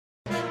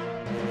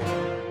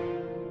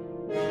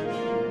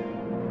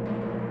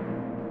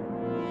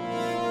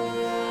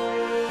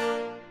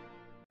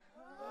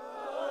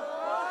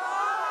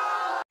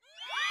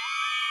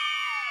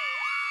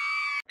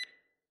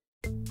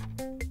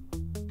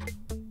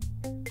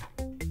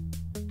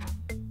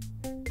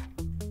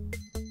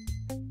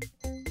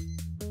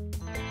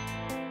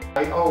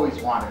I always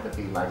wanted to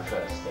be like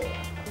Fred Astaire.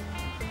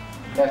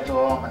 After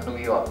all, I'm a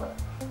New Yorker.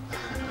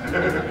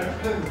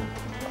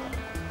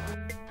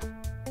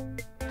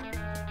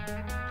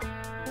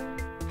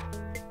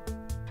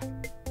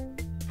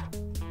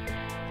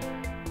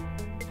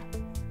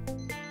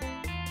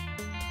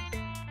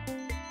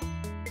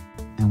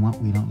 And what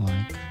we don't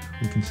like,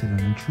 we consider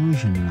an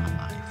intrusion in our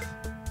life.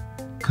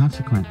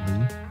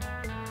 Consequently,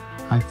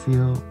 I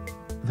feel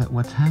that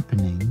what's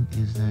happening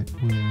is that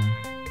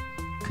we're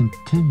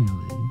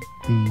continually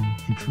being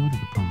intruded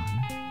upon.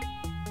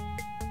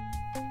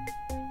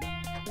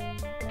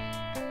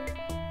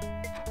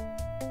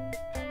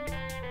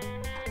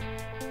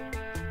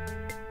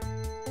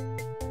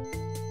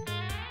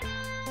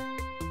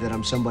 That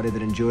I'm somebody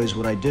that enjoys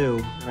what I do,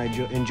 and I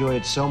enjoy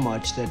it so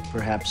much that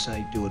perhaps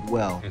I do it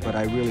well, but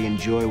I really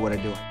enjoy what I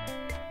do.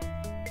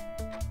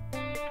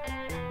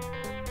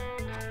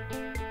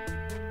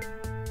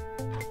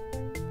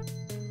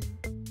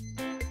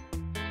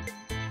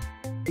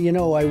 You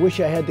know, I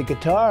wish I had the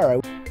guitar.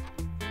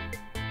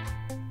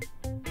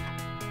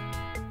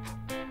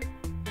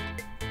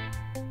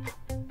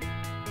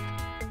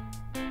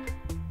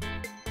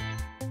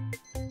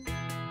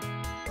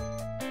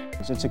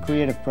 It's a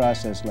creative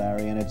process,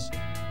 Larry, and it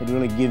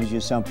really gives you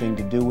something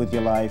to do with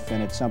your life,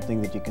 and it's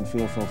something that you can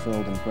feel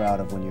fulfilled and proud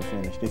of when you're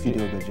finished, if you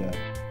do a good job.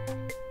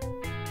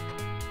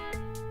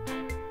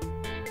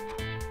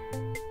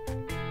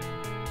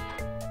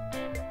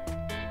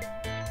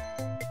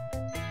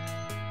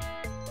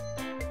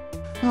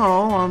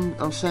 No,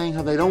 I'm saying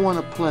how they don't want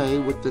to play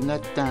with the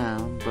net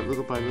down, but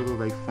little by little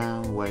they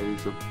found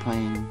ways of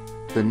playing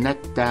the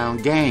net down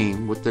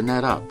game with the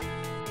net up.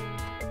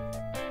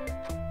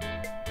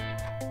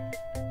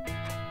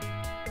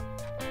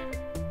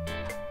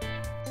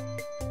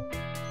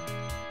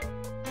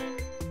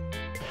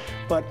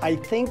 But I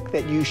think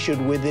that you should,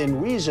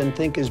 within reason,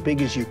 think as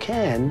big as you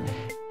can